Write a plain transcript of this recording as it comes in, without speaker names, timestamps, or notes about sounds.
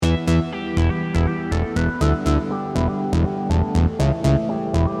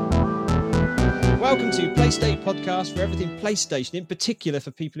Welcome to PlayState Podcast for everything PlayStation, in particular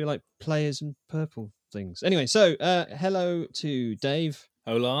for people who like players and purple things. Anyway, so hello to Dave.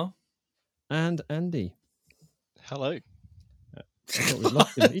 Hola. And Andy. Hello. I thought we'd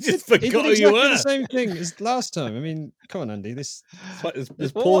lost him. He Just did forgot who exactly you were. the same thing as last time. I mean, come on, Andy. It's like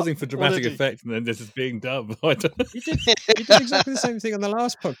there's pausing for dramatic effect, and then this is being dubbed. He did exactly the same thing on the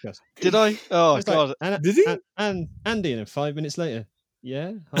last podcast. Did I? Oh, God. Like, Did he? And Andy, and 5 minutes later,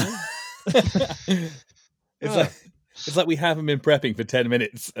 yeah, hi. It's like we haven't been prepping for 10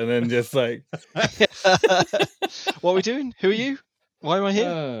 minutes, and then just like... What are we doing? Who are you? Why am I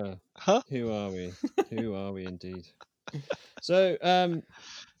here? Huh? Who are we? Who are we indeed? So,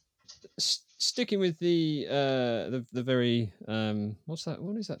 sticking with the very what's that?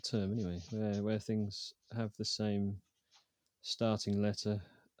 What is that term anyway? Where things have the same starting letter.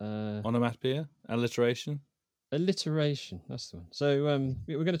 Onomatopoeia, alliteration. Alliteration. That's the one. So,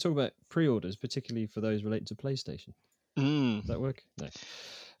 we're going to talk about pre-orders, particularly for those related to PlayStation. Does that work? No.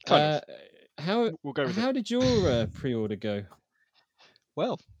 Kind of. How did your pre-order go?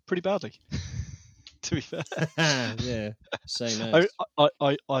 Well, pretty badly. To be fair. Yeah, same as.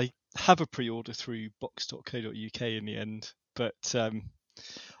 I have a pre-order through box.co.uk in the end, but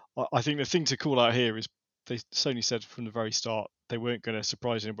I think the thing to call out here is Sony said from the very start they weren't going to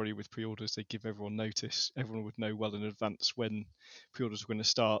surprise anybody with pre-orders. They'd give everyone notice. Everyone would know well in advance when pre-orders were going to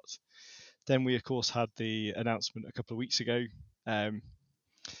start. Then we, of course, had the announcement a couple of weeks ago. And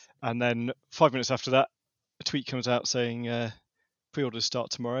then 5 minutes after that, a tweet comes out saying pre-orders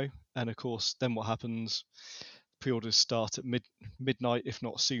start tomorrow. And, of course, then what happens? Pre-orders start at midnight, if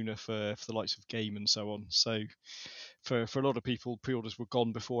not sooner, for the likes of Game and so on. So for a lot of people, pre-orders were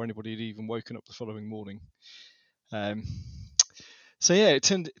gone before anybody had even woken up the following morning. So yeah, it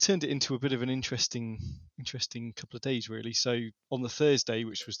turned it into a bit of an interesting couple of days, really. So on the Thursday,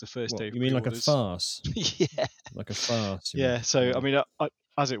 which was the first day of you mean pre-orders, like a farce? Yeah, like a farce. Yeah. So I mean,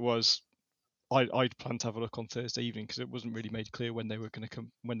 as it was, I'd planned to have a look on Thursday evening because it wasn't really made clear when they were going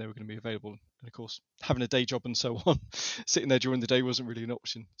to be available. And of course, having a day job and so on, sitting there during the day wasn't really an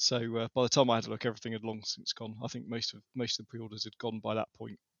option. So by the time I had a look, everything had long since gone. I think most of the pre-orders had gone by that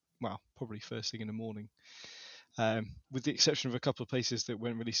point. Well, probably first thing in the morning. With the exception of a couple of places that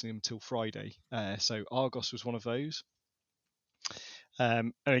weren't releasing them until Friday. So Argos was one of those.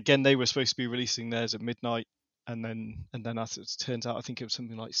 And again, they were supposed to be releasing theirs at midnight, and then as it turns out, I think it was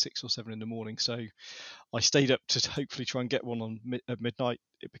something like 6 or 7 in the morning. So I stayed up to hopefully try and get one at midnight.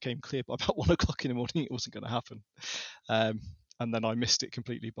 It became clear by about 1 o'clock in the morning it wasn't going to happen. And then I missed it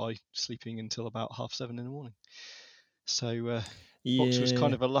completely by sleeping until about 7:30 in the morning. So Box was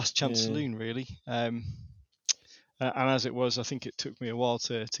kind of a last chance saloon, really. And as it was, I think it took me a while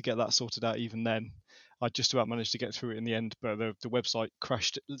to get that sorted out. Even then, I just about managed to get through it in the end, but the website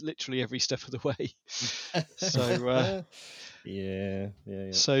crashed literally every step of the way. So yeah.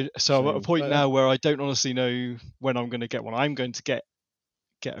 So I'm at a point now where I don't honestly know when I'm going to get one. I'm going to get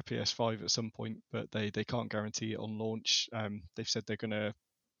a PS5 at some point, but they can't guarantee it on launch. They've said they're going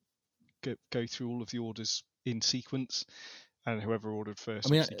to go through all of the orders in sequence, and whoever ordered first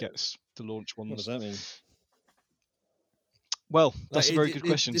obviously gets the launch ones. What does that mean? Well, that's a very good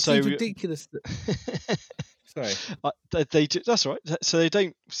question. It so seems ridiculous. Sorry. That's right. So they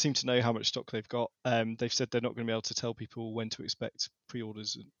don't seem to know how much stock they've got. They've said they're not going to be able to tell people when to expect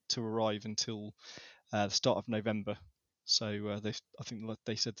pre-orders to arrive until the start of November. So I think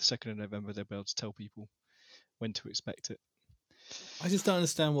they said the 2nd of November they'll be able to tell people when to expect it. I just don't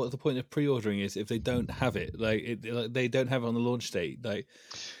understand what the point of pre-ordering is if they don't have it. They don't have it on the launch date.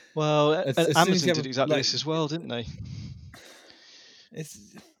 Well, Amazon did exactly this as well, didn't they?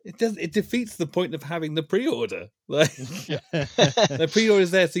 It defeats the point of having the pre-order. The pre-order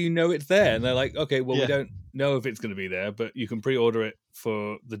is there so you know it's there, and they're like, okay, well, we don't know if it's going to be there, but you can pre-order it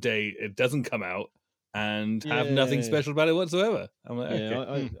for the day it doesn't come out and have nothing special about it whatsoever. I'm like,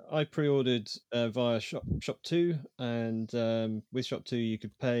 okay. I pre-ordered via Shop 2, and with Shop 2 you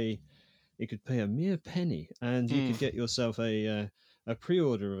could pay a mere penny, and you could get yourself a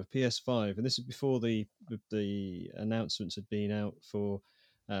pre-order of a PS5, and this is before the announcements had been out for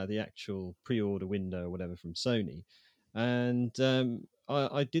the actual pre-order window or whatever from Sony, and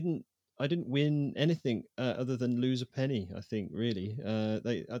I didn't win anything other than lose a penny. I think really,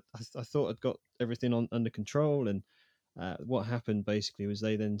 I thought I'd got everything under control, and what happened basically was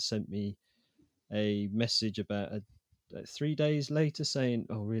they then sent me a message about 3 days later saying,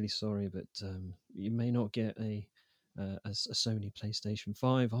 "Oh, really sorry, but you may not get a Sony PlayStation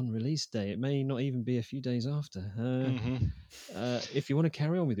 5 on release day. It may not even be a few days after. If you want to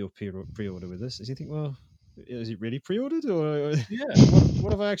carry on with your pre-order with us," as you think, well, is it really pre-ordered, or Yeah.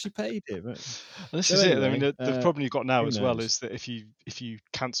 what have I actually paid here? But, And this so is it. I anyway, mean, the problem you've got now who as well knows? is that if you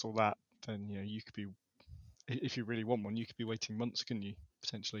cancel that, then you could be, if you really want one, you could be waiting months, couldn't you?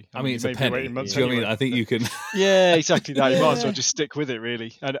 Potentially. I mean, you it's a may be penny. waiting months Do you know what I anyway. mean? I think you can. Yeah, exactly that. You might as well Yeah. just stick with it,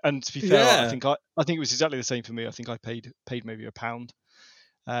 really. And to be fair, Yeah. I think it was exactly the same for me. I think I paid maybe £1.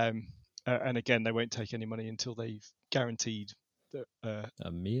 And again, they won't take any money until they've guaranteed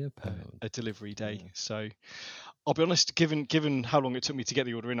A mere pound. a delivery day. Yeah. So I'll be honest, given how long it took me to get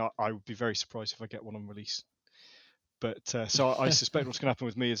the order in, I would be very surprised if I get one on release. But so I suspect what's going to happen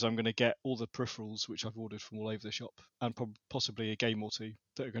with me is I'm going to get all the peripherals which I've ordered from all over the shop, and possibly a game or two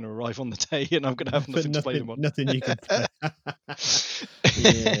that are going to arrive on the day, and I'm going to have nothing to play them on. Nothing you can play.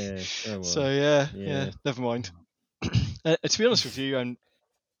 Yeah. Oh, well. So yeah, never mind. To be honest with you, and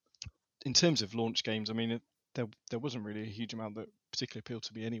in terms of launch games, I mean, there wasn't really a huge amount that particularly appealed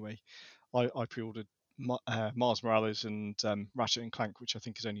to me anyway. I pre-ordered Mars Morales and Ratchet and Clank, which I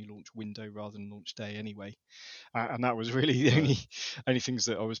think is only launch window rather than launch day anyway, and that was really the only things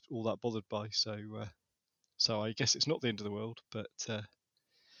that I was all that bothered by. So I guess it's not the end of the world, but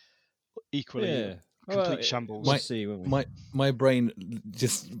equally complete shambles. We'll see, won't we? My brain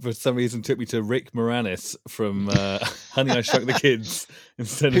just for some reason took me to Rick Moranis from Honey I Shrunk the Kids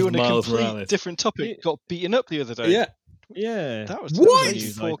instead Who of on a Miles complete Morales. different topic got beaten up the other day. Yeah. That was What?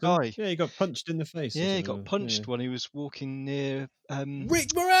 crazy, poor guy. Yeah, he got punched in the face. Yeah, he got punched when he was walking near Rick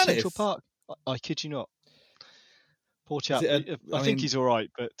Moranis. Central Park. I kid you not. Poor chap. I think he's all right,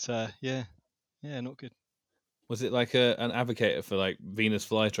 but yeah, not good. Was it like an advocate for like Venus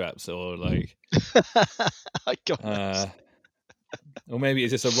flytraps, or like? I got or maybe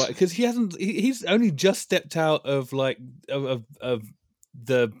it's just a because he's only just stepped out of like of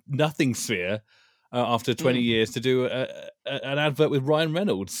the nothing sphere after 20 years to do an advert with Ryan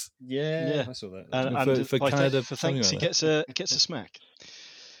Reynolds. Yeah, I saw that. And for Canada, for thanks, he gets a smack.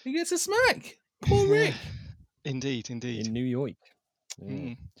 He gets a smack. Poor Rick. Indeed. In New York.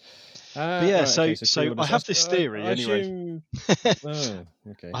 Yeah. But yeah, right, so I have this theory anyway.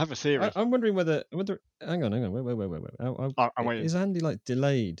 Okay. I have a theory. I'm wondering whether. Hang on. Wait. I'm waiting. Is Andy like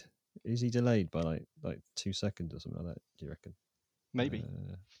delayed? Is he delayed by like 2 seconds or something like that? Do you reckon? Maybe.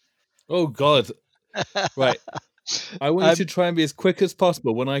 Oh God. Right. I want you to try and be as quick as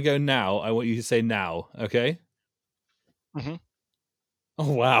possible. When I go now, I want you to say now. Okay. Mm-hmm.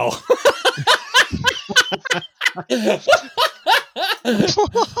 Oh wow.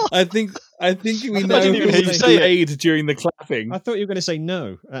 I think we know who was delayed during the clapping. I thought you were going to say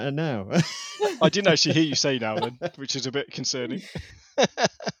no now. I didn't actually hear you say now then, which is a bit concerning.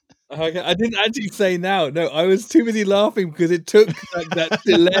 Okay, I didn't actually say now. No, I was too busy laughing because it took like that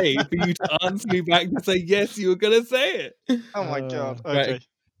delay for you to answer me back to say yes, you were going to say it. Oh my God. Okay. Right.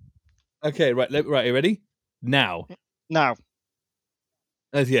 Okay, right. Right, you ready? Now. Now.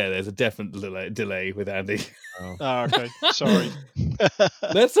 Yeah, there's a definite delay with Andy. Oh, okay. Sorry.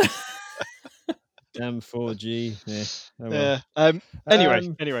 Let's. Damn 4G. Yeah. Oh, well.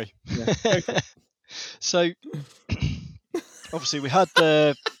 Anyway. Yeah. So, obviously, we had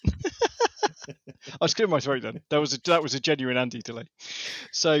the. I was clearing my throat then. That was a genuine Andy delay.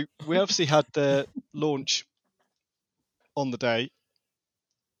 So we obviously had the launch on the day.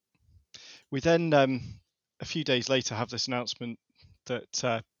 We then, a few days later, have this announcement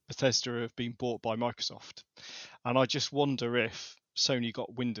that Bethesda have been bought by Microsoft, and I just wonder if Sony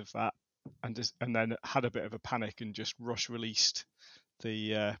got wind of that and then had a bit of a panic and just rush released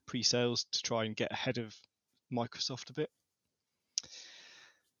the pre-sales to try and get ahead of Microsoft a bit.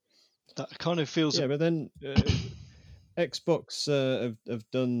 That kind of feels. Yeah, but then Xbox have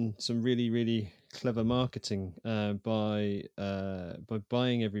done some really, really clever marketing by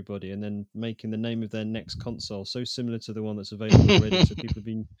buying everybody and then making the name of their next console so similar to the one that's available already. So people have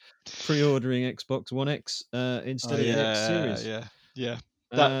been pre-ordering Xbox One X instead of the X Series. Yeah.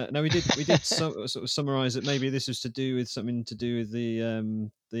 Now we did sort of summarize that maybe this was something to do with the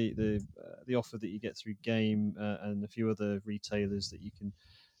offer that you get through Game and a few other retailers that you can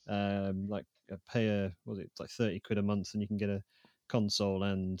pay like 30 quid a month and you can get a console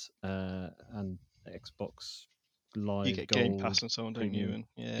and Xbox Live. You get Gold, Game Pass and so on, don't you?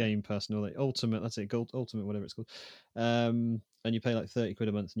 And Game Pass and all that. Ultimate, that's it, Gold, Ultimate, whatever it's called. And you pay like 30 quid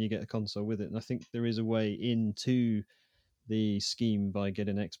a month and you get a console with it. And I think there is a way into the scheme by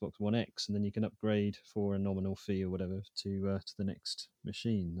getting Xbox One X, and then you can upgrade for a nominal fee or whatever to the next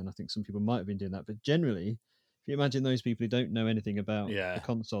machine. And I think some people might have been doing that, but generally, if you imagine those people who don't know anything about the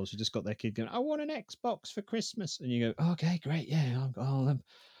consoles, who just got their kid going, "I want an Xbox for Christmas," and you go, "Okay, great, yeah,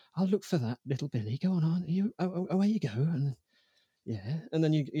 I'll look for that, little Billy. Go on, you away you go." And Yeah, and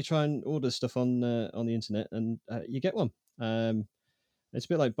then you try and order stuff on the internet, and you get one. It's a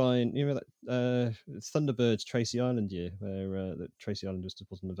bit like buying, that Thunderbirds Tracy Island year, where that Tracy Island just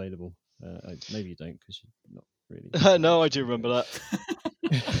wasn't available. Maybe you don't because you're not really. No, I do remember that.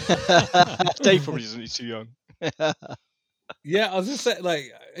 Dave probably isn't. He's too young. Yeah, I was just saying,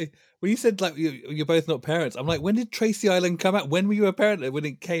 like, when you said like you're both not parents, I'm like, when did Tracy Island come out? When were you a parent? When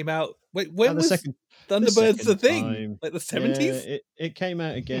it came out? Wait, when was Thunderbirds the thing? Time. Like the 70s? Yeah, it came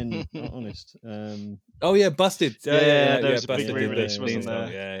out again. Honest. Oh yeah, Busted. There was a Busted big re-release, wasn't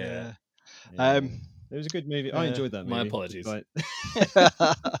there? Yeah. It was a good movie. I enjoyed that movie. My apologies.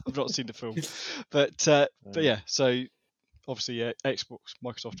 I've not seen the film, but yeah. So obviously, Xbox,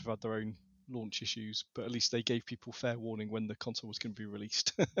 Microsoft have had their own launch issues, but at least they gave people fair warning when the console was going to be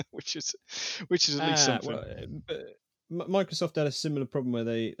released, which is at least something. But Microsoft had a similar problem where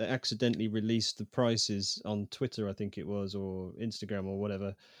they accidentally released the prices on Twitter, I think it was, or Instagram or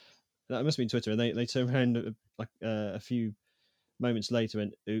whatever. That must have been Twitter, and they turned around a few moments later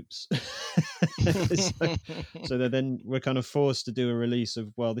and oops. so they then were kind of forced to do a release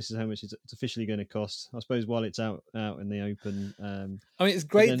of, well, this is how much it's officially going to cost, I suppose, while it's out in the open. I mean, it's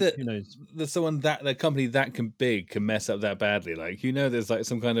great that there's someone the company that big can mess up that badly. Like, there's like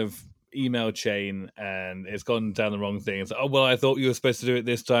some kind of email chain and it's gone down the wrong thing. It's like, oh well, I thought you were supposed to do it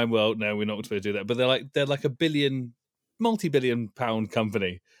this time. Well, no, we're not supposed to do that. But they're like a multi-billion pound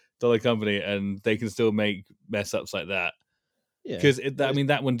dollar company, and they can still make mess ups like that. Yeah, because I mean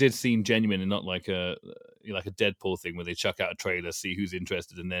that one did seem genuine and not like a Deadpool thing where they chuck out a trailer, see who's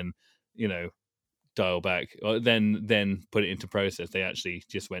interested, and then dial back, or then put it into process. They actually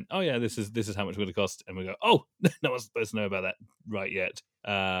just went, oh yeah, this is how much it's going to cost, and we go, oh, no one's supposed to know about that right yet.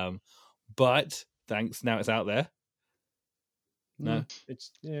 But thanks, now it's out there. No, it's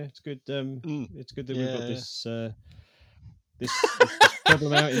good. It's good that we've got this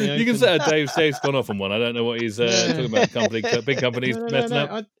problem out in the open. You can say Dave's gone off on one. I don't know what he's talking about. Big companies messing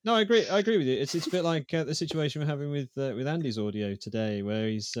up. I agree with you. It's a bit like the situation we're having with Andy's audio today, where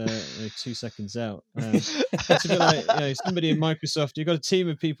he's 2 seconds out. It's a bit like somebody in Microsoft. You've got a team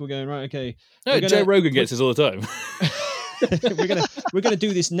of people going, right, okay. Joe Rogan gets this all the time. we're gonna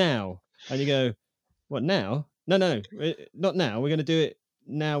do this now, and you go, what now? No, not now. We're gonna do it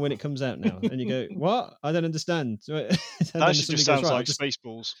now when it comes out now, and you go, what? I don't understand. That just sounds like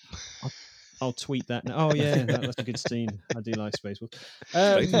Spaceballs. I'll tweet that now. Oh yeah, that's a good scene. I do like Spaceballs.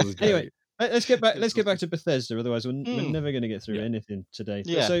 Anyway, let's get back to Bethesda. Otherwise, we're never going to get through anything today.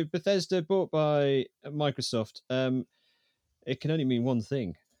 Yeah. So Bethesda bought by Microsoft. It can only mean one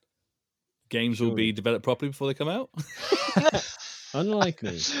thing. Games will be developed properly before they come out.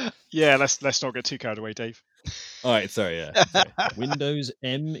 Unlikely. Yeah, let's not get too carried away, Dave. All right, sorry. Windows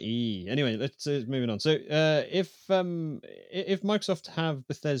ME. Anyway, let's moving on. So, if Microsoft have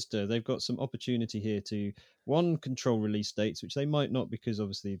Bethesda, they've got some opportunity here to control release dates, which they might not, because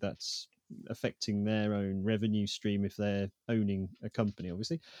obviously that's affecting their own revenue stream if they're owning a company,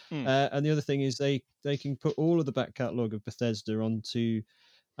 obviously. And the other thing is they can put all of the back catalogue of Bethesda onto.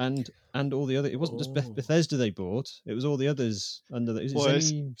 And all the other, it wasn't just Bethesda they bought; it was all the others under the.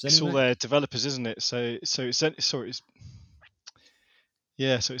 It's all their developers, isn't it? So it's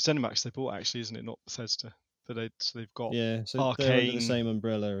ZeniMax they bought, actually, isn't it? Not Bethesda, but they've got Arcane, under the same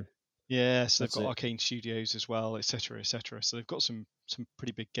umbrella. Yeah, so they've got Arcane Studios as well, etc., etc. So they've got some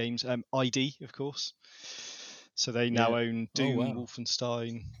pretty big games. ID, of course. So they now own Doom,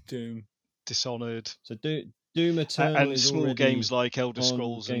 Wolfenstein, Dishonored. So Doom Eternal and small games like Elder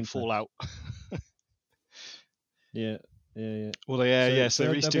Scrolls and Fallout. Yeah. Well, so they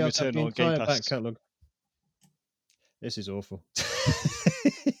released Doom Eternal on Game Pass. Catalog. This is awful.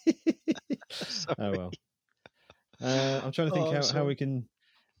 Oh well. I'm trying to think how we can.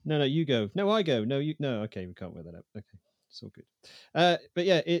 No, you go. No, I go. No, you. No, okay, we can't wear that up. Okay. It's all good. But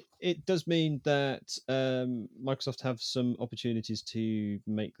yeah, it does mean that Microsoft have some opportunities to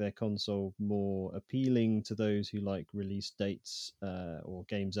make their console more appealing to those who like release dates or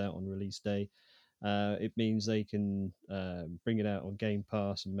games out on release day. It means they can bring it out on Game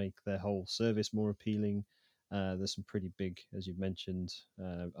Pass and make their whole service more appealing. There's some pretty big, as you've mentioned,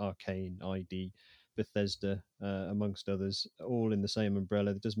 Arcane, ID, Bethesda, amongst others, all in the same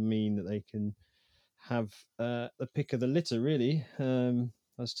umbrella. That does mean that they can have the pick of the litter, really,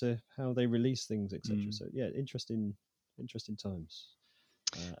 as to how they release things, etc. So yeah, interesting times.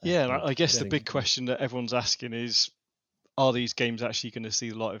 I guess the big question that everyone's asking is, are these games actually going to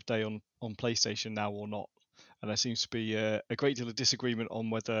see the light of day on PlayStation now or not? And there seems to be a great deal of disagreement on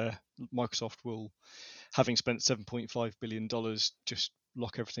whether Microsoft will, having spent $7.5 billion, just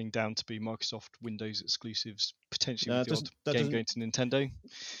lock everything down to be Microsoft Windows exclusives, potentially No, with the odd that game doesn't. going to Nintendo,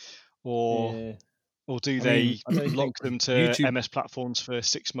 or Yeah, do I they mean, I don't lock think them to YouTube. MS platforms for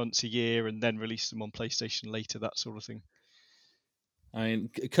 6 months, a year, and then release them on PlayStation later, that sort of thing? I mean,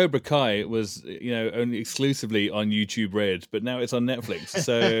 Cobra Kai was, only exclusively on YouTube Red, but now it's on Netflix.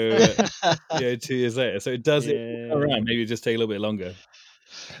 So, 2 years later, so it does it will come Yeah. around. Maybe it just take a little bit longer.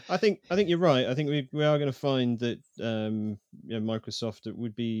 I think you're right. I think we are going to find that Microsoft, it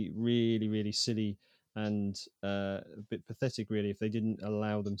would be really, really silly and a bit pathetic, really, if they didn't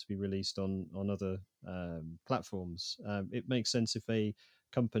allow them to be released on other platforms. It makes sense if a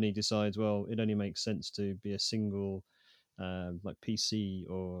company decides, well, it only makes sense to be a single like PC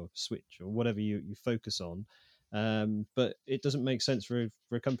or Switch or whatever you focus on. But it doesn't make sense for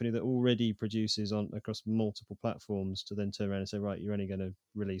a company that already produces on across multiple platforms to then turn around and say, right, you're only going to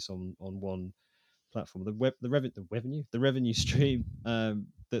release on one platform. The revenue stream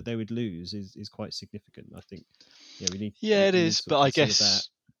that they would lose is quite significant. I think, we need Yeah, it we need is, to sort but of I consider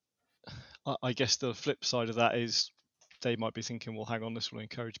that. guess the flip side of that is they might be thinking, well, hang on, this will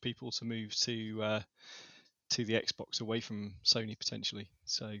encourage people to move to the Xbox away from Sony potentially.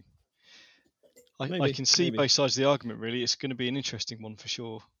 So I can see Maybe. both sides of the argument. Really, it's going to be an interesting one for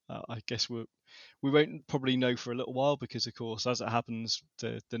sure. I guess we won't probably know for a little while because, of course, as it happens,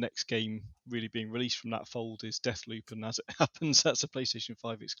 the next game really being released from that fold is Deathloop, and as it happens, that's a PlayStation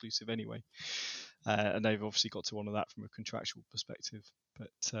 5 exclusive anyway. And they've obviously got to honour that from a contractual perspective. But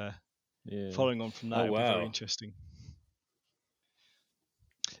Yeah. following on from that, Oh, it'll be very wow. interesting.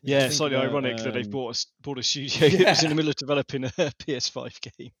 Yeah, Yeah, slightly about, ironic that they've bought a studio that was in the middle of developing a PS5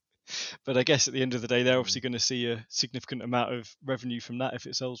 game. But I guess at the end of the day, they're obviously going to see a significant amount of revenue from that if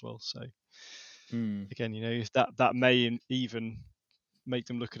it sells well. So again, if that may even make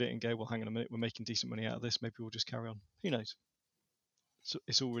them look at it and go, well, hang on a minute, we're making decent money out of this. Maybe we'll just carry on. Who knows? So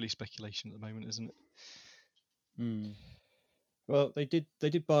it's all really speculation at the moment, isn't it? Well, they did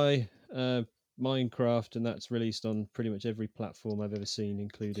buy Minecraft, and that's released on pretty much every platform I've ever seen,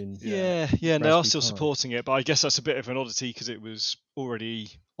 including Yeah, and they are Raspberry still Pi. supporting it, but I guess that's a bit of an oddity because it was already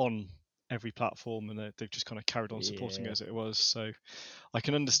on every platform, and they've just kind of carried on supporting it as it was. So I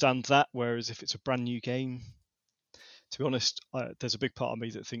can understand that. Whereas if it's a brand new game, to be honest, there's a big part of me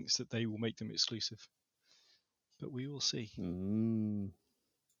that thinks that they will make them exclusive, but we will see. I don't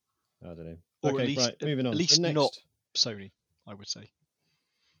know. Or Okay, right. Moving on. At least next, not Sony, I would say.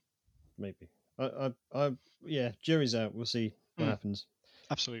 Maybe. Yeah. Jury's out. We'll see what happens.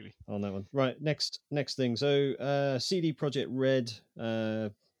 Absolutely. On that one. Right. Next thing. So, CD Projekt Red.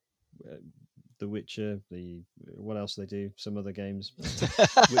 The Witcher, what else do they do? Some other games. Witcher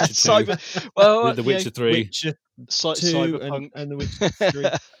 2. The Witcher 3. Witcher 2 Cyberpunk. and The Witcher 3.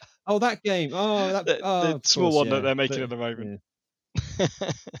 Oh, that game. Oh, the small one that they're making at the moment. Yeah.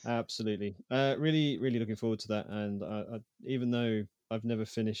 Absolutely. Really, really looking forward to that. And I, even though I've never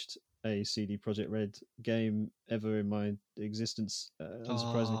finished a CD Projekt Red game ever in my existence,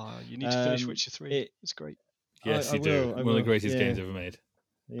 unsurprisingly. You need to finish Witcher 3. It's great. Yes, you do. One of the greatest games ever made.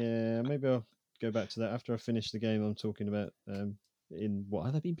 Yeah, maybe I'll go back to that after I finish the game I'm talking about in what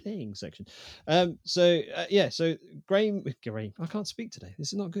have I been playing section. So Graham, I can't speak today.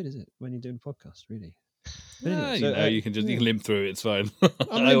 This is not good, is it? When you're doing a podcast, really. But anyway, you can limp through it. It's fine.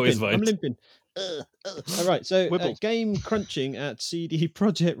 I'm limping. All right. So game crunching at CD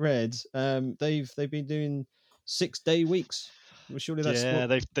Projekt Red. They've been doing 6-day weeks. Well, surely that's what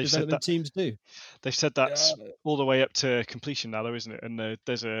they've development said that, teams do. They've said that's all the way up to completion now, though, isn't it? And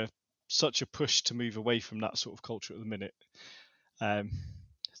there's such a push to move away from that sort of culture at the minute,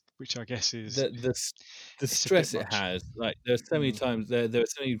 which I guess is the stress it has. Like there's so many times there are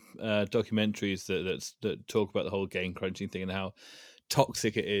so many documentaries that talk about the whole game crunching thing and how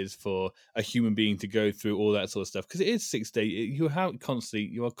toxic it is for a human being to go through all that sort of stuff, because it is 6 days. You are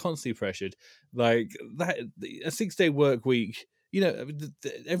constantly pressured. Like that, a 6-day work week.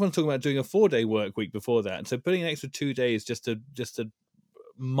 Everyone's talking about doing a 4-day work week before that. So putting an extra 2 days just to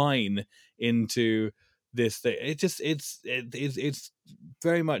mine into this thing, it's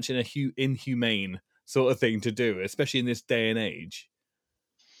very much inhumane sort of thing to do, especially in this day and age.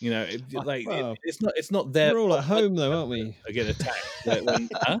 It's not there. We're all at home though, aren't we? I get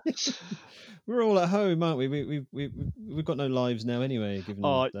attacked. We're all at home, aren't we? We've got no lives now anyway, given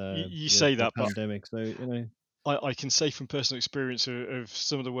you say that, the pandemic. So I can say from personal experience of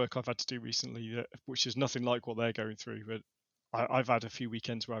some of the work I've had to do recently, which is nothing like what they're going through. But I've had a few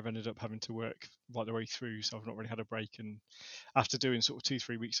weekends where I've ended up having to work right the way through, so I've not really had a break. And after doing sort of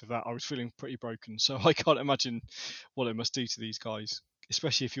 2-3 weeks of that, I was feeling pretty broken. So I can't imagine what it must do to these guys.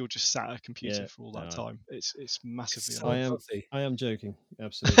 especially if you're just sat at a computer for all that time. It's massively. I am joking.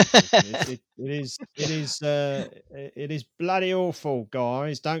 Absolutely. Joking. It is bloody awful,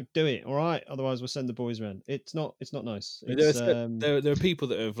 guys. Don't do it. All right. Otherwise, we'll send the boys around. It's not nice. There are people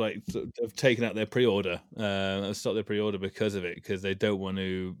that have taken out their pre-order, stopped their pre-order because of it, because they don't want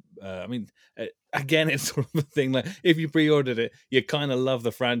to. Again, it's sort of a thing like if you pre-ordered it, you kind of love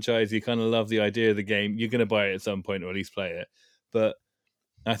the franchise, you kind of love the idea of the game, you're going to buy it at some point or at least play it. But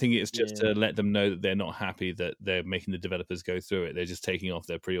I think it's just to let them know that they're not happy that they're making the developers go through it. They're just taking off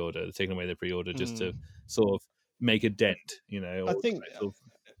their pre-order. They're taking away their pre-order just to sort of make a dent, I think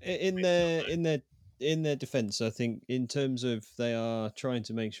in their defense, I think in terms of they are trying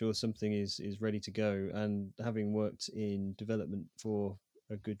to make sure something is ready to go, and having worked in development for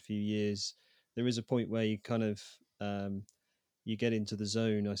a good few years, there is a point where you kind of you get into the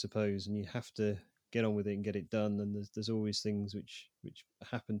zone, I suppose, and you have to get on with it and get it done. And there's always things which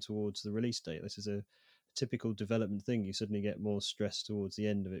happen towards the release date. This is a typical development thing. You suddenly get more stress towards the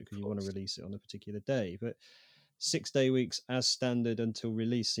end of it because you want to release it on a particular day. But 6-day weeks as standard until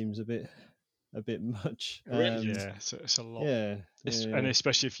release seems a bit much. It's a lot. And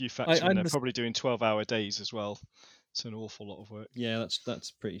especially if you factor in they're probably doing 12-hour days as well. It's an awful lot of work. Yeah,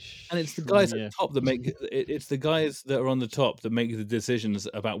 that's pretty. And it's the guys at the top that make it's the guys that are on the top that make the decisions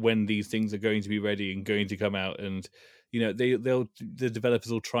about when these things are going to be ready and going to come out. And the developers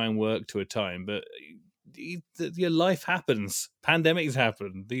will try and work to a time, but your life happens. Pandemics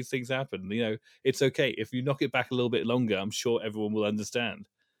happen. These things happen. It's okay if you knock it back a little bit longer. I'm sure everyone will understand.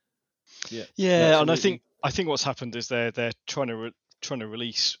 Yeah, and I think what's happened is they're trying to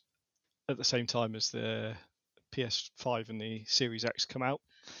release at the same time as the PS5 and the Series X come out,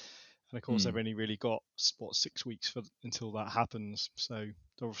 and of course they've only really got 6 weeks until that happens. So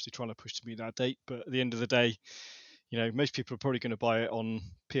they're obviously trying to push to meet that date. But at the end of the day, most people are probably going to buy it on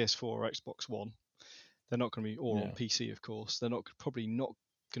PS4 or Xbox One. They're not going to be on PC, of course. They're probably not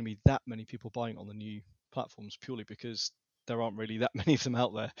going to be that many people buying on the new platforms purely because there aren't really that many of them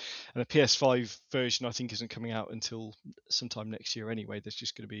out there. And the PS5 version, I think, isn't coming out until sometime next year anyway. There's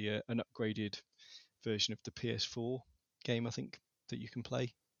just going to be an upgraded version of the PS4 game, I think, that you can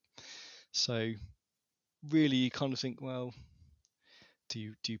play. So really, you kind of think, well, do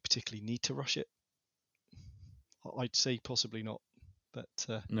you particularly need to rush it? I'd say possibly not, but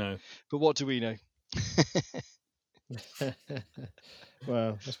no. But what do we know?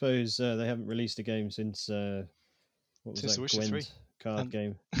 Well, I suppose they haven't released a game since what was since that? Witcher 3 card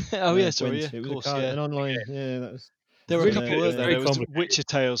game. Sorry, Gwent. It was of course, an online. That was. There were a couple, weren't there? There was Witcher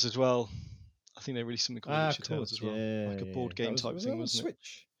Tales as well. I think they released something called Witcher Tales as well, like a board game type thing, wasn't it?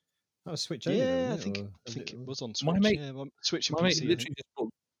 Switch. That was Switch only. Yeah, I think it was on Switch. Switch and PC. Mate literally just bought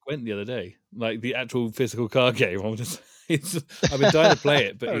Gwent the other day, like the actual physical card game. I've been dying to play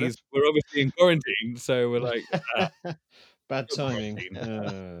it, but we're obviously in quarantine, so we're like bad timing.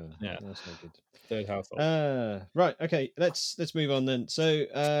 Yeah, that's not good. Third household. Right, okay, let's move on then. So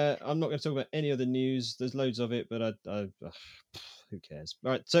I'm not going to talk about any other news. There's loads of it, but I who cares?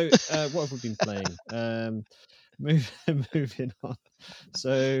 Right, so what have we been playing? Moving on.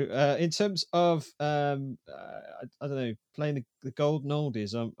 So in terms of I don't know, playing the golden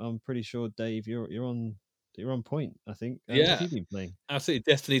oldies, I'm pretty sure, Dave, you're on point, I think. What have you been playing? Absolutely,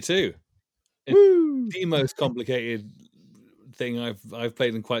 Destiny 2. It's the most complicated thing I've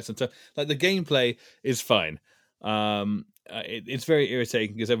played in quite some time. Like, the gameplay is fine. It's very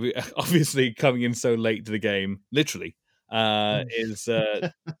irritating because obviously coming in so late to the game, literally, is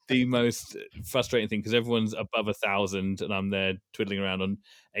the most frustrating thing, because everyone's above 1,000 and I'm there twiddling around on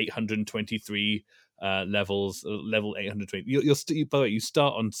 823 levels, level 820. By the way, you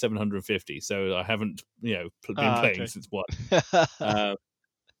start on 750, so I haven't been playing since what.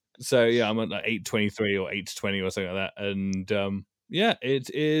 So yeah, I'm at like 823 or 820 or something like that, and it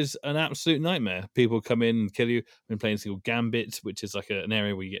is an absolute nightmare. People come in and kill you. I've been playing something called Gambit, which is like an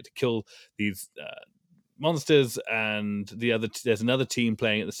area where you get to kill these monsters, and there's another team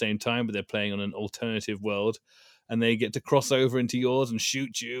playing at the same time, but they're playing on an alternative world, and they get to cross over into yours and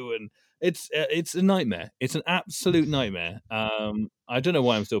shoot you, and it's a nightmare. It's an absolute nightmare. I don't know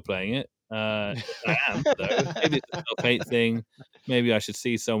why I'm still playing it. I am, though. Maybe it's a self-hate thing. Maybe I should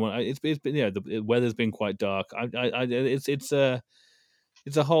see someone. It's been the weather's been quite dark. It's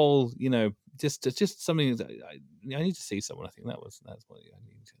a whole just something that I need to see someone. I think that's what I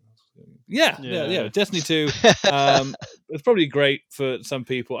need to. Yeah. Destiny 2. It's probably great for some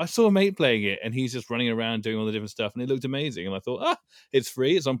people. I saw a mate playing it, and he's just running around doing all the different stuff, and it looked amazing. And I thought, it's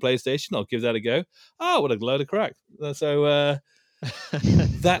free. It's on PlayStation. I'll give that a go. What a load of crack. So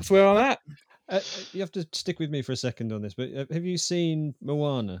that's where I'm at. You have to stick with me for a second on this, but have you seen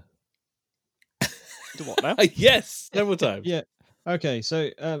Moana? Do what now? Yes, several times. Yeah. Okay, so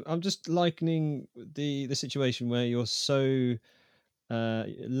I'm just likening the situation where you're so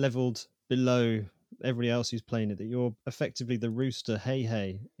leveled below everybody else who's playing it that you're effectively the rooster. Hey,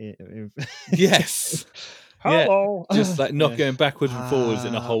 hey. Yes. Hello. Yeah, just like not Yeah. going backwards and forwards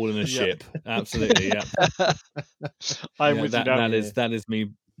in a hole in a Yeah. ship. Absolutely, yeah. I'm Yeah, with you now. that is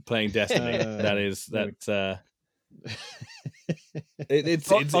me playing Destiny.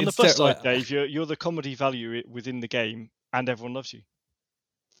 It's On the plus side, like, Dave, you're the comedy value within the game, and everyone loves you.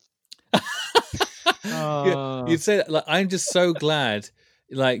 You'd say that, like, I'm just so glad,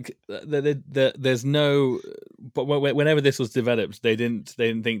 like, there's no, but whenever this was developed, they didn't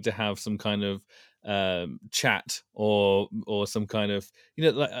think to have some kind of chat or some kind of,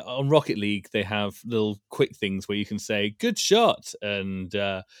 like on Rocket League they have little quick things where you can say good shot and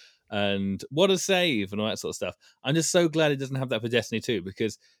what a save and all that sort of stuff. I'm just so glad it doesn't have that for Destiny 2,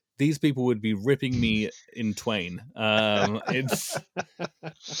 because these people would be ripping me in twain. It's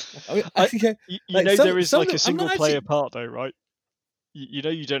there is like a single player part though, right? You know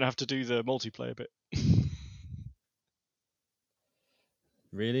you don't have to do the multiplayer bit.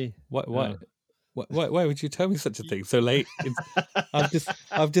 Really? Why would you tell me such a thing so late? I've just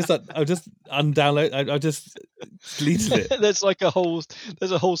undownloaded. I just deleted it. There's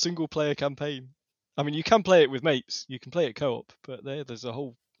a whole single player campaign. I mean, you can play it with mates. You can play it co-op, but there's a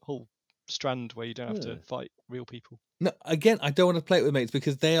whole strand where you don't have to fight real people. No, again, I don't want to play it with mates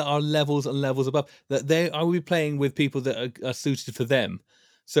because they are levels and levels above. That I will be playing with people that are suited for them.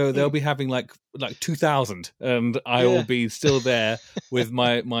 So they'll be having like 2,000, and I will be still there with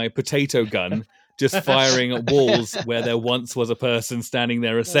my potato gun, just firing at walls where there once was a person standing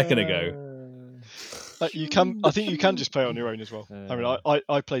there a second ago. I think you can just play it on your own as well. I mean,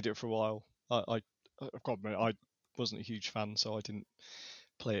 I played it for a while. I've got to admit, I wasn't a huge fan, so I didn't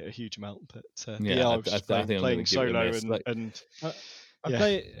play it a huge amount. But I was just playing solo and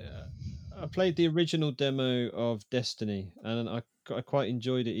I played the original demo of Destiny, and I quite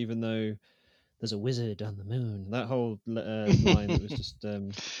enjoyed it, even though there's a wizard on the moon. That whole line that was just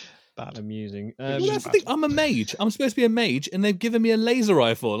bad, amusing. Well, that's the thing. I'm a mage. I'm supposed to be a mage, and they've given me a laser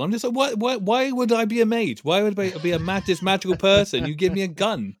rifle. And I'm just like, why would I be a mage? Why would I be a magical person? You give me a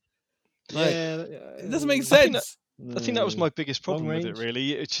gun. It doesn't make sense. I think that was my biggest problem with it,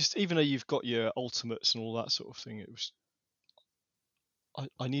 really. It's just, even though you've got your ultimates and all that sort of thing, it was.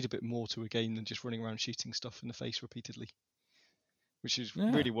 I need a bit more to a game than just running around shooting stuff in the face repeatedly, which is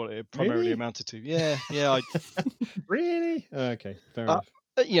really what it primarily amounted to. Yeah. Really? Okay, fair enough.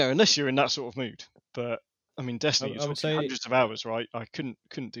 Unless you're in that sort of mood. But I mean, Destiny, I would say hundreds of hours, right? I couldn't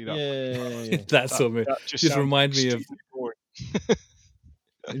do that. Yeah. That sort of mood. Just remind me of.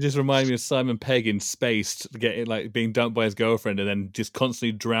 It just reminded me of Simon Pegg in Spaced, being dumped by his girlfriend and then just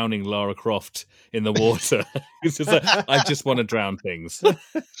constantly drowning Lara Croft in the water. It's just like, I just want to drown things.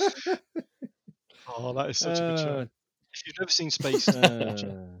 Oh, that is such a good show. If you've never seen Spaced, watch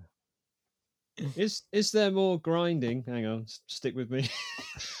it. Is there more grinding? Hang on, stick with me.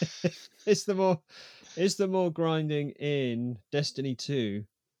 Is there more grinding in Destiny 2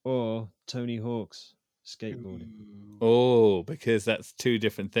 or Tony Hawk's skateboarding? Oh, because that's two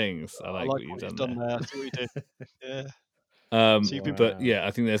different things. I like what you've done there. I see what you did. Yeah. But yeah,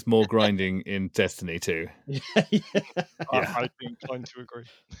 I think there's more grinding in Destiny 2. I'd be inclined to agree.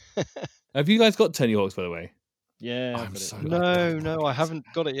 Have you guys got Tony Hawk's, by the way? Yeah. I'm so no, I haven't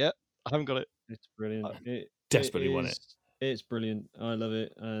got it yet. I haven't got it. It's brilliant. Desperately want it. It's brilliant. I love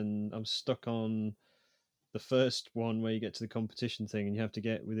it, and I'm stuck on the first one where you get to the competition thing and you have to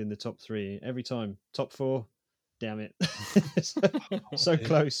get within the top 3 every time. Top 4, damn it. so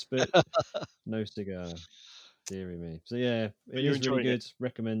close, but no cigar. Deary me. So yeah, it is really good.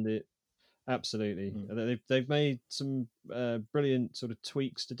 Recommend it. Absolutely. They've made some brilliant sort of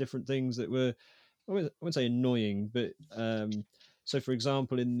tweaks to different things that were, I wouldn't say annoying, but so for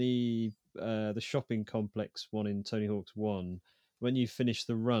example, in the shopping complex one in Tony Hawk's 1, when you finish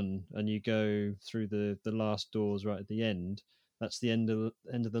the run and you go through the last doors right at the end, that's the end of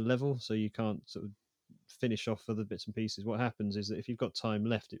the level, so you can't sort of finish off other bits and pieces. What happens is that if you've got time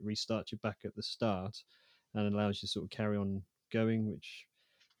left, it restarts you back at the start and allows you to sort of carry on going, which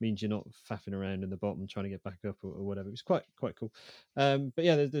means you're not faffing around in the bottom trying to get back up or whatever. It's quite cool. But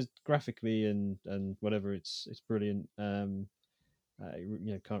yeah, there's graphically and whatever, it's brilliant. Can't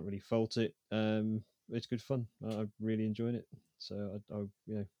really fault it. It's good fun. I'm really enjoying it. So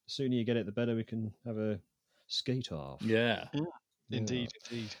the sooner you get it, the better. We can have a skate off. Yeah. Indeed.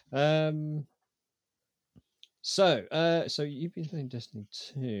 So you've been playing Destiny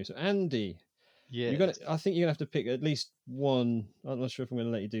 2. So Andy, Yeah. I think you're gonna have to pick at least one. I'm not sure if I'm gonna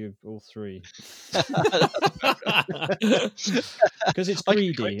let you do all three because it's I can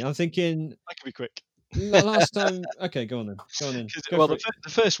be quick. 3D. I'm thinking I can be quick. last time. Okay, go on then. Go Well, for the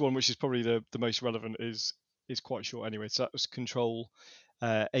first one, which is probably the most relevant, is quite short anyway. So that was Control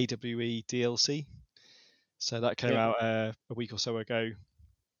AWE DLC. So that came out a week or so ago.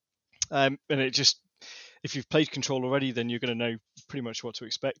 And it just, if you've played Control already, then you're going to know pretty much what to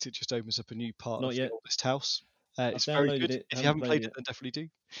expect. It just opens up a new part of the oldest house. It's very good. If you haven't played it, then definitely do.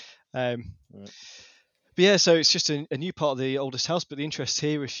 Right. But yeah, so it's just a new part of the oldest house. But the interest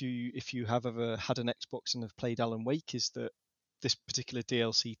here, if you have ever had an Xbox and have played Alan Wake, is that this particular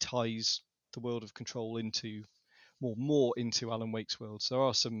DLC ties the world of Control into more into Alan Wake's world. So there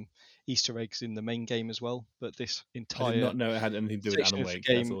are some Easter eggs in the main game as well, but this entire I did not know it had anything to do with Alan Wake.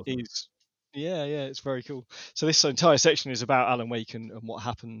 Game That's awesome. yeah, it's very cool. So this entire section is about Alan Wake and what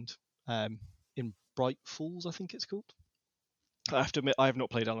happened in Bright Falls, I think it's called. I have to admit, I have not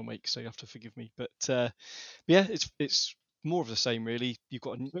played Alan Wake, so you have to forgive me. But yeah, it's more of the same, really. You've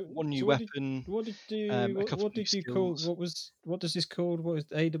got one new weapon. What did you call? What does this called? What is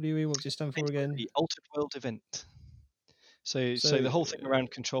AWE? What does it stand for again? The Altered World Event. So the whole thing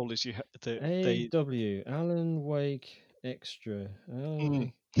around Control is AW Alan Wake Extra.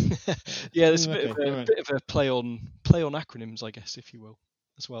 Yeah, there's a bit of a play on acronyms, I guess, if you will,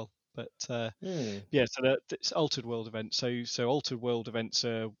 as well. But yeah, so it's Altered World Event. So Altered World Events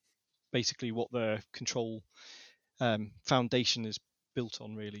are basically what the Control foundation is built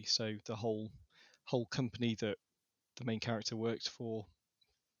on, really. So the whole company that the main character works for,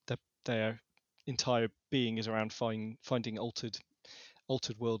 their entire being is around finding altered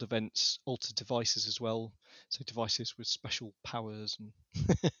world events, altered devices as well. So devices with special powers and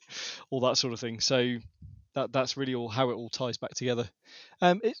all that sort of thing. So that's really all how it all ties back together.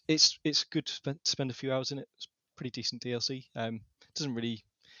 It's good to spend a few hours in it. It's pretty decent DLC. Doesn't really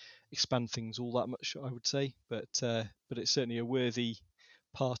expand things all that much, I would say, but it's certainly a worthy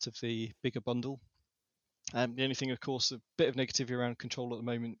part of the bigger bundle. The only thing, of course, a bit of negativity around Control at the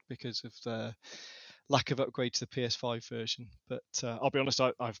moment because of the lack of upgrade to the PS5 version. But I'll be honest,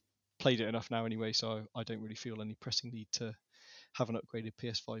 I've played it enough now anyway, so I don't really feel any pressing need to have an upgraded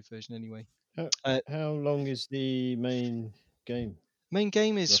PS5 version anyway. How long is the main game? Main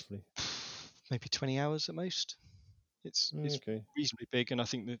game is roughly? Maybe 20 hours at most. It's okay. Reasonably big, and I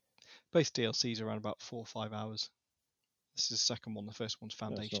think that both DLCs are around about 4 or 5 hours. This is the second one. The first one's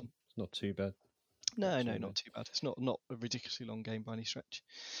Foundation. It's not too bad. No, not too bad. It's not a ridiculously long game by any stretch.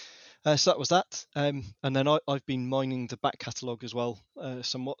 So that was that. And then I've been mining the back catalogue as well,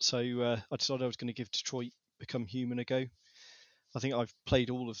 somewhat. So I decided I was going to give Detroit Become Human a go. I think I've played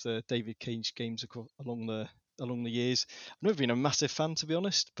all of the David Cage games along the years. I've never been a massive fan, to be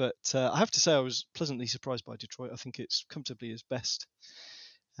honest, but I have to say I was pleasantly surprised by Detroit. I think it's comfortably his best.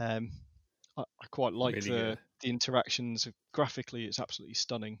 I quite like really the interactions. Graphically, it's absolutely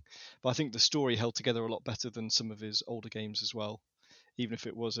stunning. But I think the story held together a lot better than some of his older games as well, even if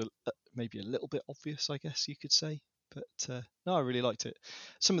it was maybe a little bit obvious, I guess you could say. But no, I really liked it.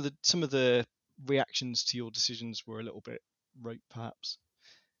 Some of the reactions to your decisions were a little bit rote, perhaps.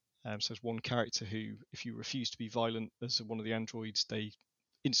 So there's one character who, if you refuse to be violent as one of the androids, they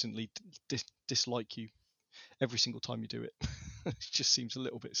instantly dislike you every single time you do it. It just seems a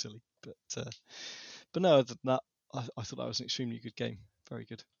little bit silly, but no, other than that, I thought that was an extremely good game. Very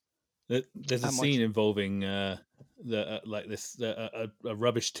good. There's a scene involving a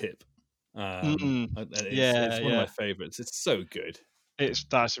rubbish tip. It's one of my favorites. It's so good.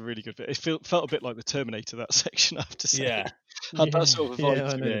 That's a really good bit. It felt a bit like the Terminator, that section, I have to say. Yeah. Had that sort of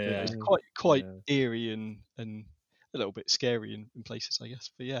vibe to it. Yeah. It's quite eerie and a little bit scary in places, I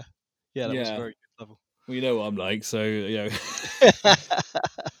guess. But that was a very good level. Well, you know what I'm like, so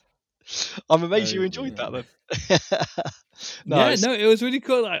I'm amazed you enjoyed that then. It was really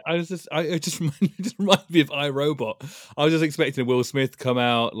cool. It just reminded me of iRobot. I was just expecting Will Smith to come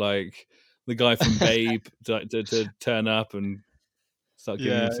out, like the guy from Babe, to turn up and start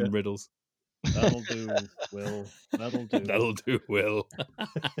giving him some riddles. That'll do, Will. That'll do. That'll do, Will.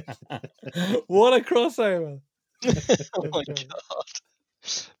 What a crossover! Oh my god.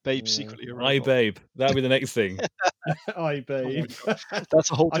 Babe secretly a robot. iBabe. That'll be the next thing. iBabe.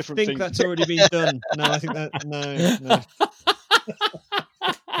 That's a whole different thing. I think that's already been done. No, I think that no.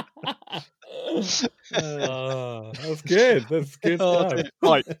 That's good. That's good stuff.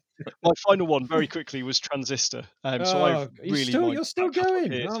 Right. My final one, very quickly, was Transistor. You're still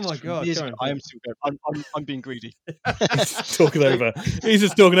going. Oh my god! I am still going. I'm being greedy. He's talking over. He's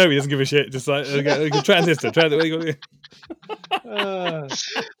just talking over. He doesn't give a shit. Just like Transistor.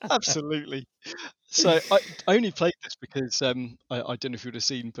 Absolutely. So I only played this because I don't know if you would have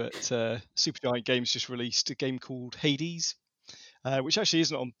seen, but Supergiant Games just released a game called Hades, which actually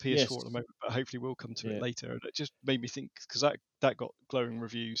isn't on PS4 Yes. at the moment, but hopefully we'll come to Yeah. it later. And it just made me think, because that got glowing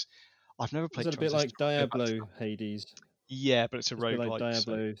reviews. I've never Is played that a bit like Transistor. I'll go back to Diablo that. Hades? Yeah, but it's a It's a bit like roguelike.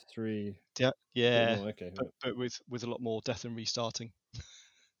 So, Diablo 3. yeah, Bit more, okay. but with a lot more death and restarting.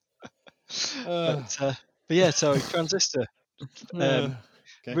 Uh, but yeah, so Transistor, okay.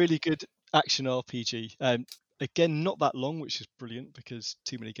 really good action RPG. Again, not that long, which is brilliant because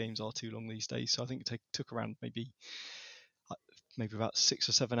too many games are too long these days. So I think it took around maybe about 6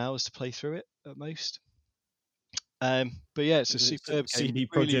 or 7 hours to play through it at most. But yeah, it's a superb game. CD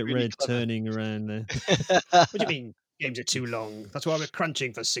Really, Projekt really Red clever. turning around there. What do you mean? Games are too long. That's why we're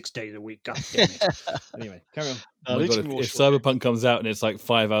crunching for 6 days a week. God damn it. Anyway, carry on. Oh my God, if Cyberpunk comes out and it's like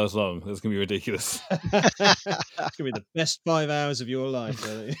 5 hours long, that's going to be ridiculous. It's going to be the best 5 hours of your life.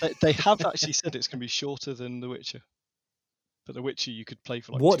 They have actually said it's going to be shorter than The Witcher. But The Witcher you could play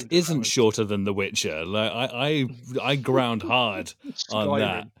for like what 200 isn't hours. shorter than The Witcher? Like I ground hard on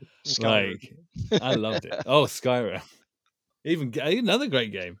that. Skyrim. Like I loved it. Oh, Skyrim. Even another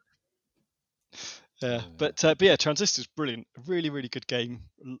great game. Yeah, but yeah, Transistor's brilliant. A really, really good game.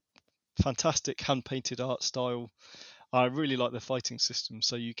 Fantastic hand-painted art style. I really like the fighting system.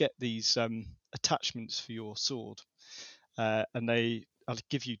 So you get these attachments for your sword, and they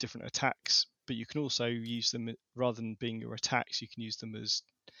give you different attacks. But you can also use them rather than being your attacks. You can use them as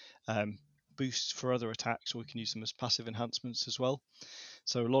boosts for other attacks, or you can use them as passive enhancements as well.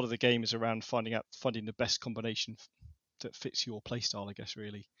 So a lot of the game is around finding the best combination that fits your playstyle, I guess,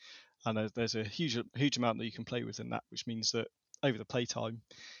 really. And there's a huge amount that you can play with in that, which means that over the playtime,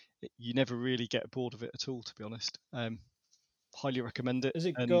 you never really get bored of it at all, to be honest. Highly recommend it. Has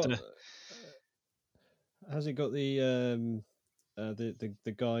it got the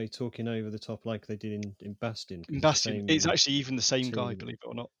guy talking over the top like they did in Bastion? In Bastion, it's actually even the same guy, believe it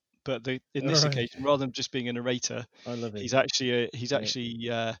or not. But in this occasion, rather than just being a narrator, I love it. He's actually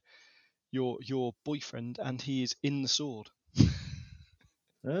your boyfriend, and he is in the sword.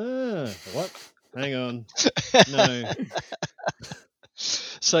 What? Hang on. No.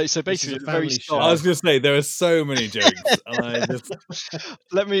 So basically, at the very start, I was going to say there are so many jokes, and I just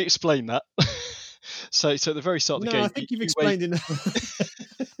let me explain that. So at the very start of the game, I think you've explained enough.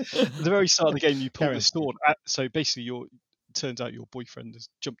 At the very start of the game, you pull the sword. So basically, turns out your boyfriend has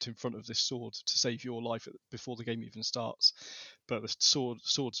jumped in front of this sword to save your life before the game even starts. But the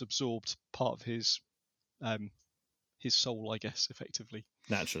sword's absorbed part of his soul, I guess, effectively.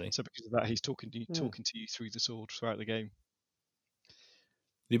 Naturally. So because of that, he's talking to you through the sword throughout the game.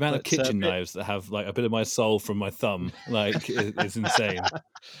 The amount of kitchen knives that have like a bit of my soul from my thumb, like, is insane.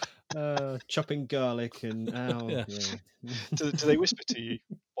 Chopping garlic and Yeah. Do they whisper to you?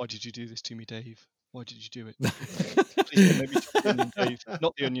 Why did you do this to me, Dave? Why did you do it? Please don't make me chop the onion, Dave.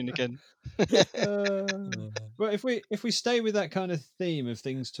 Not the onion again. Well, if we stay with that kind of theme of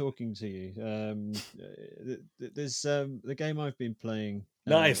things talking to you, there's the game I've been playing.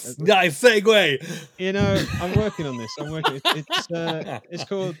 Nice segue. You know, I'm working on this. It's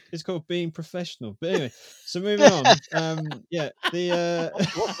called Being Professional. But anyway, so moving on. What's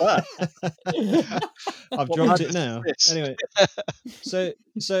that? I've dropped it now. Anyway, so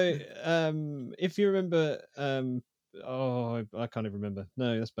if you remember, I can't even remember.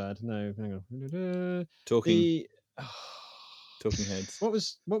 No, that's bad. No, hang on. Talking Heads. What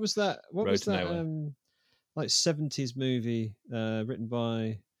was that? What Road was to that? Nowhere. Like 70s movie written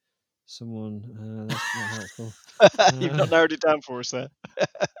by someone. That's not helpful. You've not narrowed it down for us there.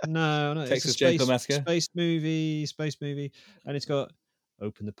 No, Texas it's a Chainsaw Massacre. space movie, and it's got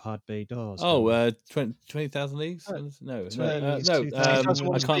Open the Pod Bay Doors. 20,000 Leagues? No. I can't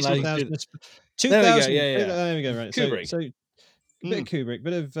allow you to do 2000. There we go. Right. Kubrick. So a bit of Kubrick,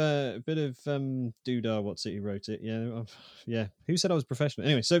 bit of Dudar. What's it? Who wrote it? Yeah. Who said I was professional?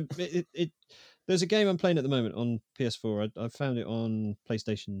 Anyway, so it there's a game I'm playing at the moment on PS4. I found it on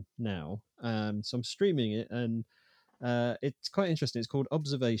PlayStation Now, so I'm streaming it, and it's quite interesting. It's called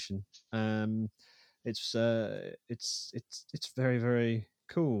Observation. It's very, very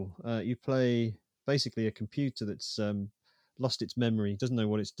cool. You play basically a computer that's lost its memory, doesn't know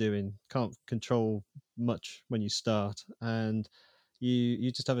what it's doing, can't control much when you start, and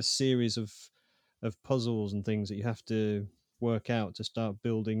you just have a series of puzzles and things that you have to work out to start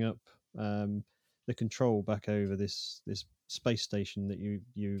building up the control back over this space station that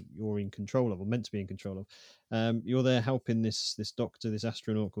you're in control of, or meant to be in control of. You're there helping this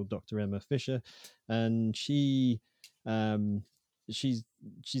astronaut called Dr. Emma Fisher, and she she's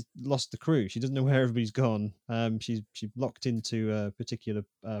lost the crew. She doesn't know where everybody's gone. She's locked into a particular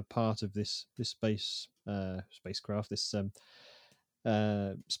part of this spacecraft, this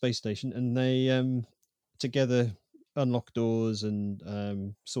space station, and they together unlock doors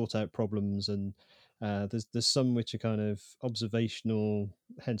and sort out problems. And there's some which are kind of observational,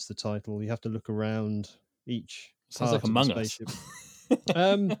 hence the title. You have to look around each Sounds part like of the Among Us.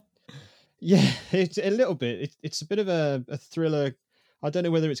 spaceship. Yeah, it's a little bit. It's a bit of a thriller. I don't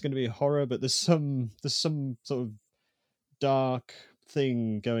know whether it's going to be a horror, but there's some sort of dark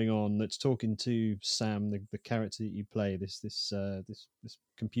thing going on that's talking to Sam, the character that you play, this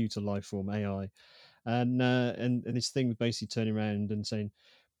computer life form AI, and this thing basically turning around and saying,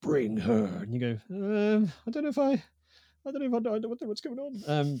 "Bring her," and you go, I don't know if I know what's going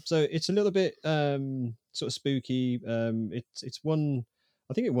on. So it's a little bit sort of spooky. It's won,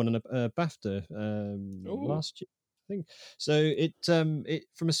 I think it won a BAFTA last year, I think. So it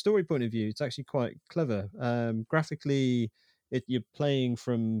from a story point of view, it's actually quite clever. Graphically, you're playing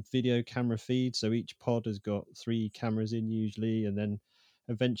from video camera feed, so each pod has got 3 cameras in usually, and then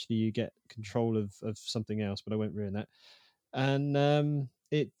eventually you get control of something else, but I won't ruin that. And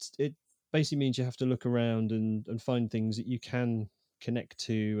it basically means you have to look around and find things that you can connect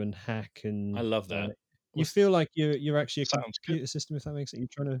to and hack. And I love that. You feel like you're actually a Sounds computer system, if that makes sense. You're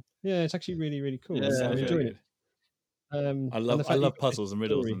trying to, yeah, it's actually really, really cool. Yeah, I'm Sounds enjoying really it. I And the love fact you've got this puzzles and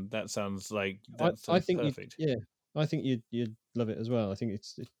riddles, story, and that sounds like I think perfect. I think you'd love it as well. I think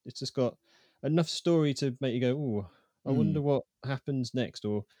it's just got enough story to make you go, oh, I wonder what happens next,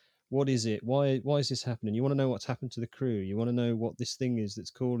 or what is it? Why is this happening? You want to know what's happened to the crew. You want to know what this thing is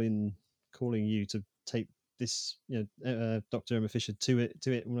that's calling you to take this, Dr. Emma Fisher to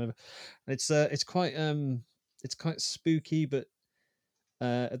it, whatever. It's quite spooky, but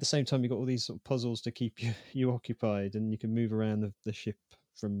at the same time, you've got all these sort of puzzles to keep you occupied, and you can move around the ship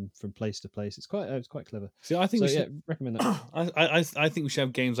from place to place. It's quite clever. See, I think So yeah, recommend that. I think we should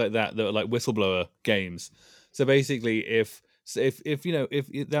have games like that are like whistleblower games. So basically, if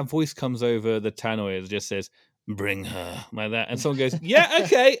that voice comes over the tannoy and just says, "Bring her," like that, and someone goes, "Yeah,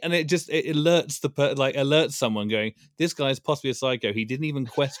 okay," and it alerts alerts someone going, "This guy's possibly a psycho. He didn't even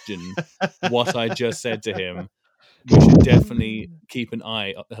question what I just said to him. We should definitely keep an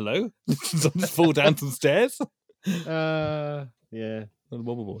eye." Hello, someone just fall down some stairs. Yeah. On the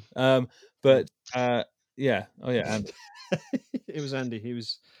wobble board. Yeah. Oh yeah. And It was Andy. He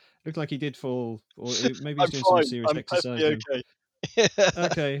looked like he did fall, or maybe I'm he's doing fine. some serious I'm exercise. perfectly okay.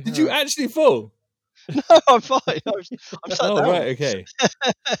 Okay. did you actually fall? No, I'm fine. I'm sat Oh down. right, okay. I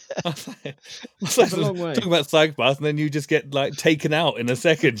was like, It's a long way. talking about psychopaths, and then you just get like taken out in a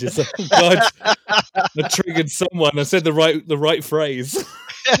second. Just like, oh, God, I triggered someone. I said the right phrase.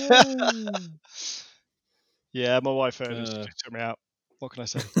 Yeah, my wife heard it. She just took me out. What can I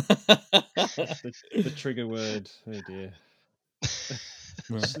say? The trigger word. Oh dear.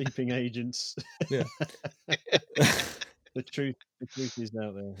 Sleeping agents. Yeah. The truth is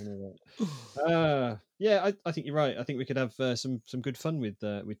out there. I know that. Yeah, I think you're right. I think we could have some good fun with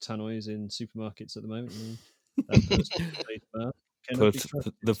tannoys in supermarkets at the moment. Put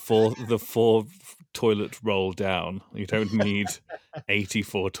the four toilet roll down. You don't need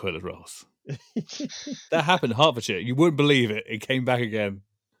 84 toilet rolls. That happened in Hertfordshire. You wouldn't believe it. It came back again.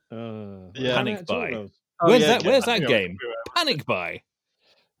 Yeah. Panic Buy. Oh, Where's yeah, Where's that everywhere, game? everywhere. Panic Buy.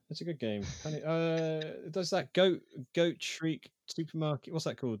 That's a good game. Does that goat shriek supermarket? What's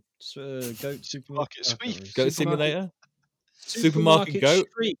that called? Goat supermarket. Squeak. Goat Simulator. Supermarket Goat.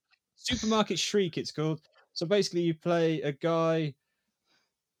 Shriek. Supermarket Shriek. It's called. So basically, you play a guy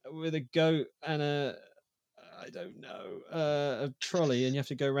with a goat and a trolley, and you have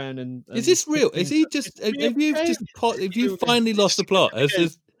to go around and Is this real? Is he just? Have you finally lost the plot?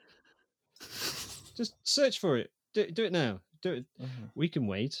 Just search for it. Do it now. Do it. We can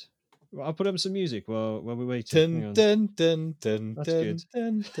wait. I'll put up some music while we wait. Dun, dun, dun, dun, That's dun, good.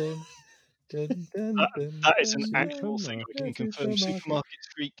 dun, dun, dun, dun, dun, That is an dun, actual dun, thing. dun, We can dun, confirm supermarket Supermarket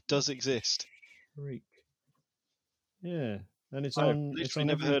Shriek does exist. Shriek. Yeah, and it's I've on. It's literally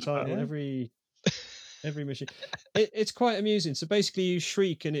on never heard about it. every machine. It's quite amusing. So basically, you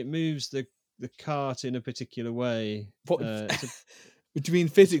shriek and it moves the cart in a particular way. What? What do you mean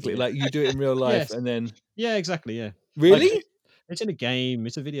physically? Like you do it in real life, Yes. and then Yeah, exactly. Yeah, really? it's in a game.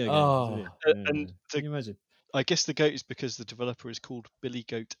 It's a video game. Oh. And Can you imagine? I guess the goat is because the developer is called Billy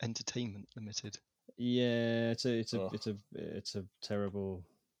Goat Entertainment Limited. Yeah, it's a Oh. it's a terrible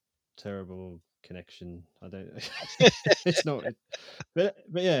connection. I don't. It's not. But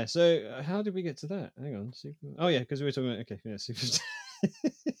yeah. So how did we get to that? Hang on. Oh yeah, because we were talking about super.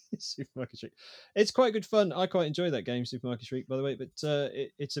 Supermarket Shriek. It's quite good fun. I quite enjoy that game, Supermarket Shriek, by the way. But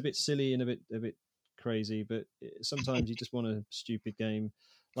it's a bit silly and a bit crazy. But sometimes you just want a stupid game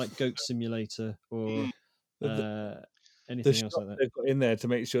like Goat Simulator or anything else like that. They've got in there to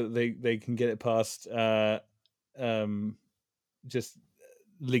make sure that they can get it past just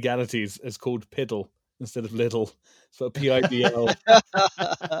legalities as called Piddle instead of Little. So PIDL.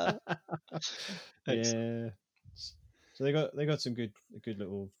 Yeah. So they got some good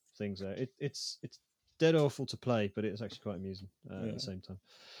little things there. It's dead awful to play, but it's actually quite amusing at the same time.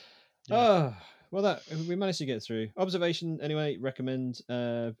 Yeah. Well, that we managed to get through. Observation, anyway, recommend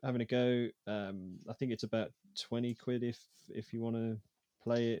having a go. I think it's about 20 quid if you want to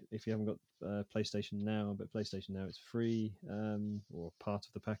play it, if you haven't got PlayStation Now, but PlayStation Now it's free, or part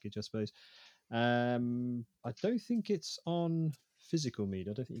of the package, I suppose. I don't think it's on physical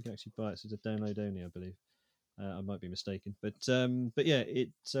media. I don't think you can actually buy it. So it's a download only, I believe. I might be mistaken, but yeah,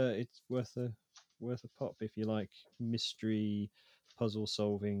 it's worth a pop if you like mystery, puzzle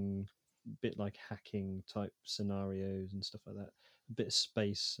solving, bit like hacking type scenarios and stuff like that. A bit of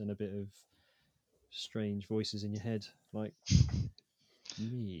space and a bit of strange voices in your head, like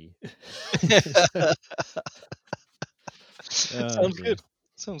me. Sounds good.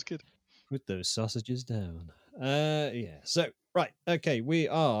 Sounds good. Put those sausages down. Yeah. So right, okay, we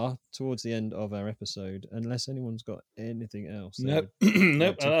are towards the end of our episode. Unless anyone's got anything else. Nope.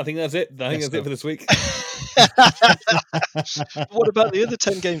 Nope. I think that's it. I think that's it for this week. What about the other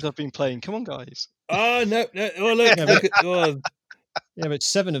 10 games I've been playing? Come on, guys. Oh no! Oh look! Yeah, but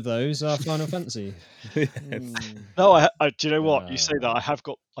 7 of those are Final Fantasy. No, I do you know what? You say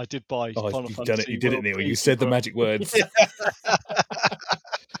that I did buy Final Fantasy. Done it. You did it, Neil. You said the magic words.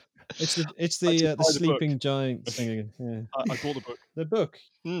 It's the Sleeping Giant thing. Yeah. I bought the book. The book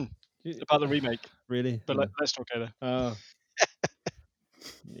About the remake. Really? But let's not go there. Oh.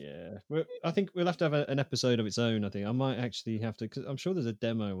 Yeah. I think we'll have to have an episode of its own. I think I might actually have to, because I'm sure there's a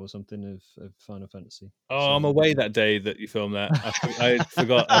demo or something of Final Fantasy. Oh, I'm away that day that you filmed that. I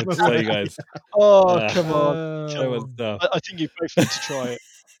forgot to tell you guys. Oh, come on. I think you both need to try it.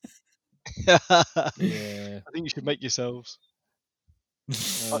 Yeah. I think you should make yourselves.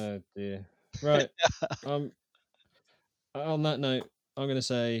 Oh dear. Right. On that note, I'm going to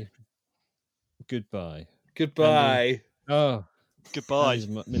say goodbye. Goodbye. Oh, goodbye. He's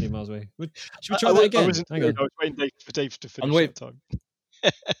a million miles away. Should we try that again? I was waiting for Dave to finish that time.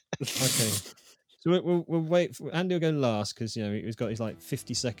 Okay. So we'll wait. Andy will go last because he's got his like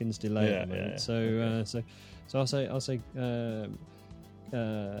 50 seconds delay at the moment. So I'll say. I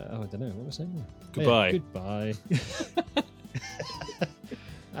don't know what was I saying. Goodbye. Yeah, goodbye.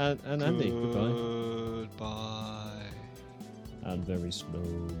 and Andy, goodbye. Goodbye. And very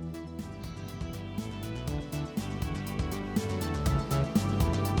slow.